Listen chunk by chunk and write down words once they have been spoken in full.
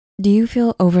Do you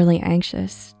feel overly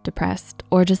anxious, depressed,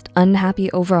 or just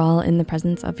unhappy overall in the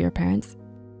presence of your parents?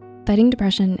 Fighting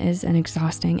depression is an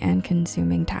exhausting and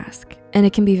consuming task, and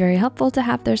it can be very helpful to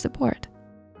have their support.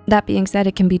 That being said,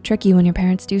 it can be tricky when your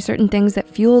parents do certain things that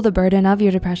fuel the burden of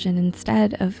your depression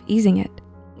instead of easing it.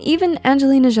 Even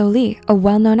Angelina Jolie, a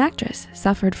well-known actress,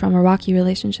 suffered from a rocky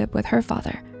relationship with her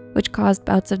father, which caused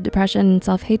bouts of depression and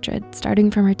self-hatred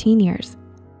starting from her teen years.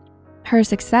 Her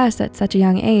success at such a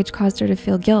young age caused her to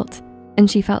feel guilt, and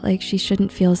she felt like she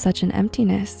shouldn't feel such an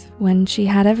emptiness when she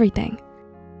had everything.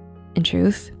 In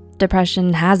truth,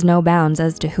 depression has no bounds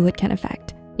as to who it can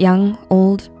affect. Young,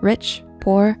 old, rich,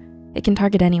 poor, it can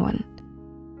target anyone.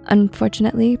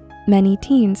 Unfortunately, many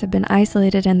teens have been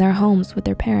isolated in their homes with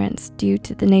their parents due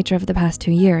to the nature of the past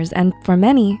 2 years, and for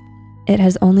many, it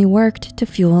has only worked to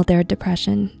fuel their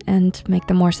depression and make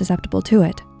them more susceptible to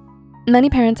it.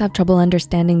 Many parents have trouble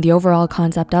understanding the overall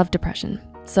concept of depression,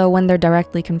 so when they're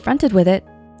directly confronted with it,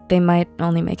 they might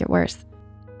only make it worse.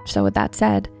 So with that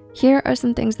said, here are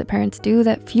some things that parents do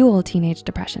that fuel teenage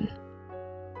depression.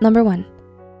 Number 1,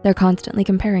 they're constantly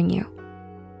comparing you.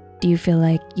 Do you feel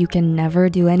like you can never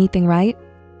do anything right?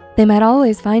 They might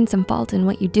always find some fault in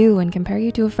what you do and compare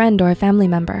you to a friend or a family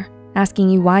member, asking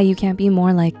you why you can't be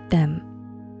more like them.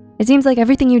 It seems like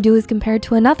everything you do is compared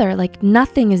to another, like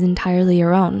nothing is entirely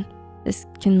your own. This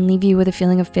can leave you with a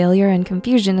feeling of failure and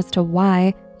confusion as to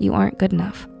why you aren't good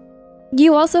enough.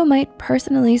 You also might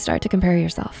personally start to compare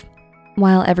yourself.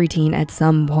 While every teen at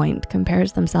some point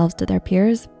compares themselves to their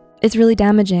peers, it's really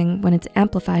damaging when it's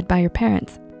amplified by your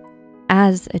parents.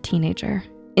 As a teenager,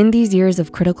 in these years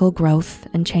of critical growth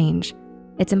and change,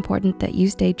 it's important that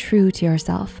you stay true to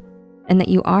yourself and that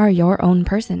you are your own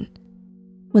person.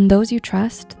 When those you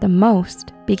trust the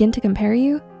most begin to compare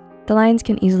you, the lines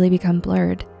can easily become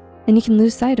blurred, and you can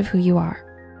lose sight of who you are.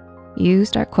 You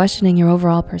start questioning your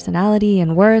overall personality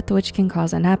and worth, which can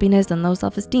cause unhappiness and low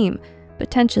self-esteem,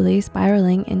 potentially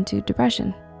spiraling into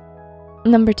depression.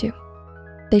 Number 2,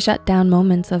 they shut down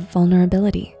moments of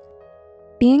vulnerability.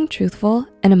 Being truthful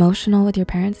and emotional with your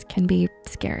parents can be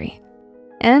scary,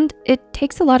 and it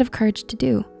takes a lot of courage to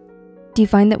do. Do you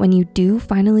find that when you do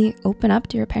finally open up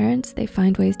to your parents, they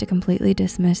find ways to completely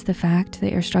dismiss the fact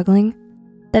that you're struggling?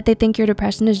 That they think your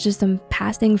depression is just some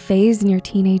passing phase in your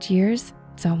teenage years,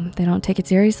 so they don't take it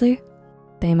seriously?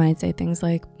 They might say things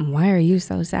like, "Why are you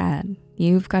so sad?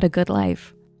 You've got a good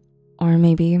life." Or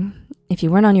maybe, "If you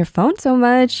weren't on your phone so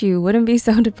much, you wouldn't be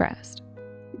so depressed."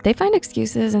 They find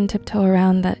excuses and tiptoe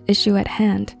around the issue at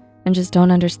hand and just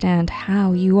don't understand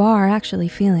how you are actually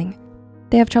feeling.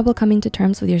 They have trouble coming to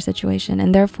terms with your situation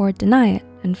and therefore deny it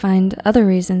and find other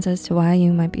reasons as to why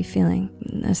you might be feeling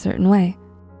a certain way.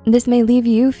 This may leave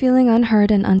you feeling unheard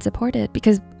and unsupported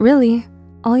because really,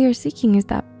 all you're seeking is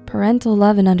that parental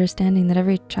love and understanding that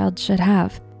every child should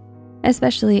have,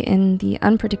 especially in the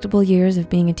unpredictable years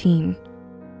of being a teen.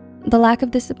 The lack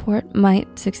of this support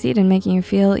might succeed in making you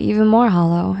feel even more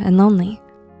hollow and lonely.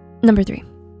 Number 3,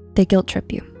 they guilt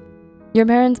trip you. Your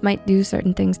parents might do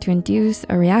certain things to induce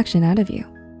a reaction out of you,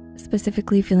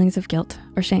 specifically feelings of guilt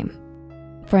or shame.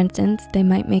 For instance, they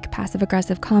might make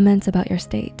passive-aggressive comments about your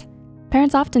state.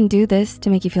 Parents often do this to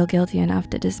make you feel guilty enough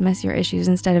to dismiss your issues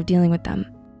instead of dealing with them.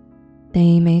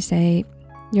 They may say,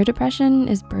 "Your depression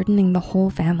is burdening the whole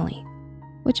family,"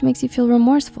 which makes you feel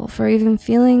remorseful for even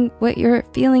feeling what you're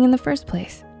feeling in the first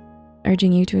place,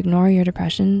 urging you to ignore your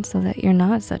depression so that you're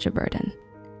not such a burden.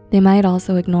 They might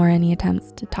also ignore any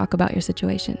attempts to talk about your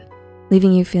situation,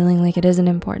 leaving you feeling like it isn't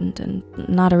important and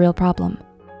not a real problem.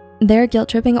 Their guilt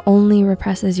tripping only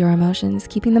represses your emotions,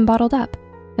 keeping them bottled up.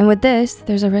 And with this,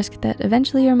 there's a risk that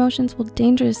eventually your emotions will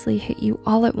dangerously hit you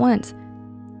all at once.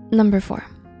 Number 4,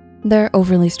 they're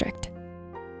overly strict.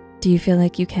 Do you feel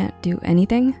like you can't do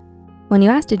anything? When you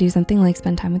ask to do something like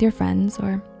spend time with your friends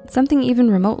or something even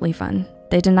remotely fun,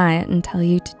 they deny it and tell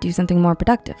you to do something more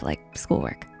productive like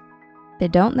schoolwork. They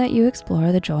don't let you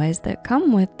explore the joys that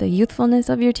come with the youthfulness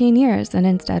of your teen years and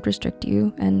instead restrict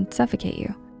you and suffocate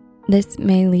you. This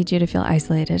may lead you to feel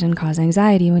isolated and cause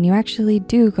anxiety when you actually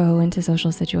do go into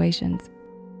social situations.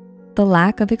 The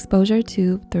lack of exposure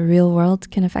to the real world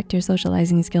can affect your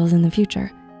socializing skills in the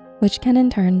future, which can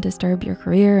in turn disturb your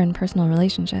career and personal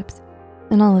relationships.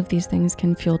 And all of these things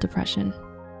can fuel depression.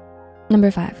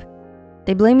 Number 5,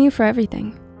 they blame you for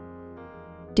everything.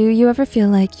 Do you ever feel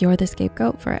like you're the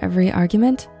scapegoat for every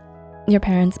argument? Your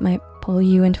parents might pull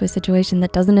you into a situation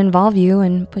that doesn't involve you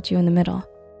and put you in the middle.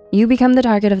 You become the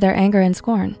target of their anger and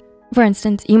scorn. For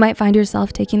instance, you might find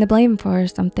yourself taking the blame for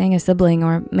something a sibling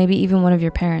or maybe even one of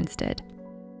your parents did.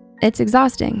 It's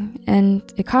exhausting and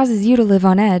it causes you to live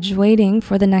on edge, waiting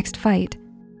for the next fight.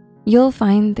 You'll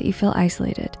find that you feel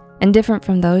isolated and different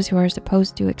from those who are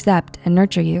supposed to accept and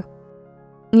nurture you.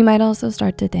 You might also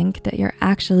start to think that you're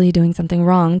actually doing something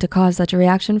wrong to cause such a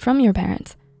reaction from your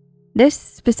parents. This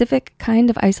specific kind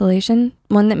of isolation,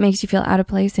 one that makes you feel out of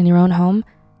place in your own home,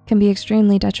 can be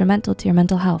extremely detrimental to your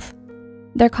mental health.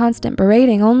 Their constant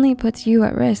berating only puts you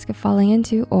at risk of falling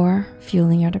into or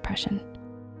fueling your depression.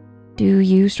 Do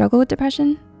you struggle with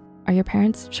depression? Are your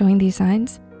parents showing these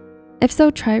signs? If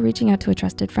so, try reaching out to a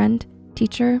trusted friend,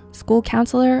 teacher, school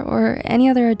counselor, or any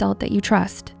other adult that you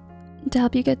trust to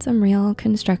help you get some real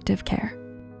constructive care.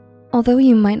 Although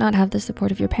you might not have the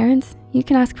support of your parents, you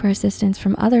can ask for assistance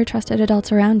from other trusted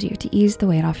adults around you to ease the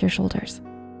weight off your shoulders.